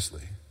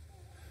generously.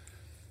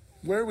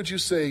 Where would you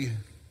say,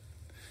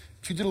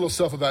 if you did a little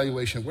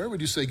self-evaluation, where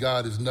would you say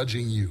God is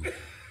nudging you?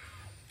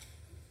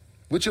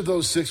 Which of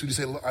those 6 would you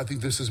say, I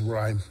think this is where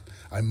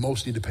I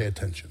most need to pay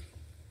attention?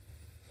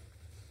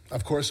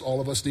 Of course, all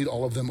of us need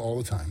all of them all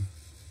the time,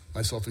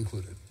 myself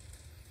included.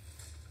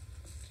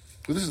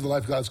 But this is the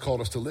life God's called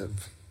us to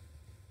live.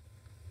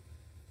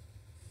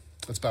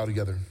 Let's bow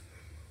together.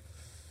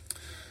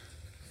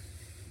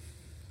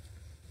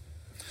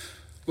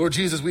 Lord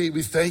Jesus, we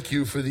thank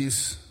you for the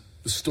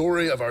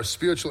story of our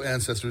spiritual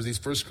ancestors, these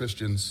first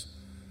Christians.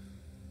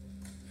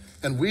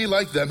 And we,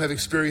 like them, have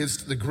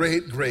experienced the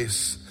great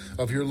grace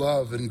of your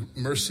love and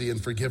mercy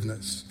and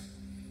forgiveness.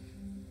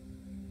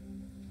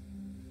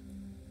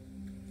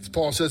 As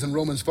Paul says in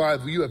Romans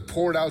 5, you have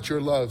poured out your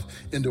love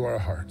into our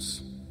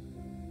hearts,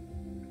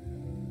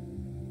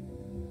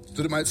 so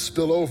that it might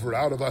spill over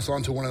out of us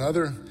onto one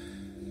another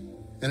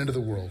and into the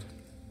world.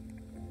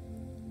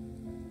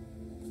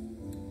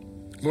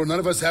 Lord, none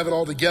of us have it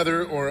all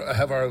together or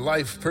have our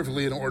life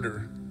perfectly in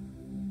order,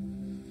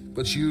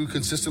 but you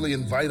consistently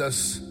invite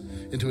us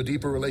into a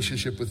deeper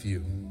relationship with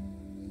you.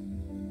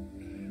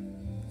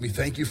 We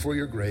thank you for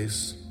your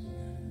grace.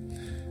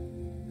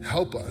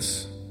 Help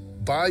us,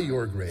 by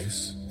your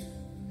grace,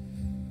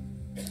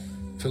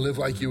 to live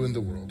like you in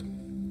the world.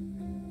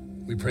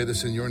 We pray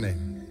this in your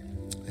name.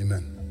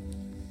 Amen.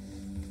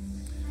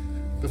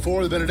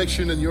 Before the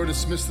benediction and you're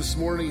dismissed this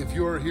morning, if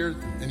you're here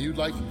and you'd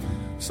like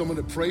someone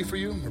to pray for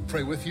you or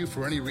pray with you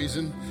for any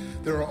reason,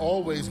 there are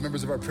always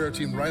members of our prayer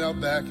team right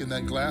out back in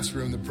that glass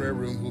room, the prayer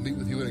room, who will meet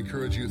with you and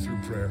encourage you through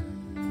prayer.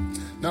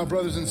 Now,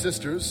 brothers and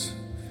sisters,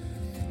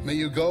 may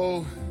you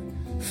go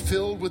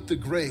filled with the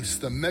grace,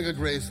 the mega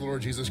grace,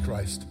 Lord Jesus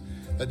Christ,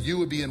 that you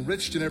would be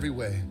enriched in every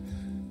way,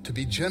 to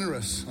be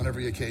generous on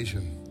every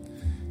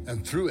occasion,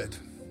 and through it,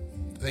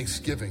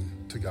 thanksgiving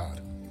to God.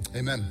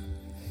 Amen.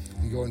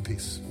 And go in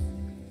peace.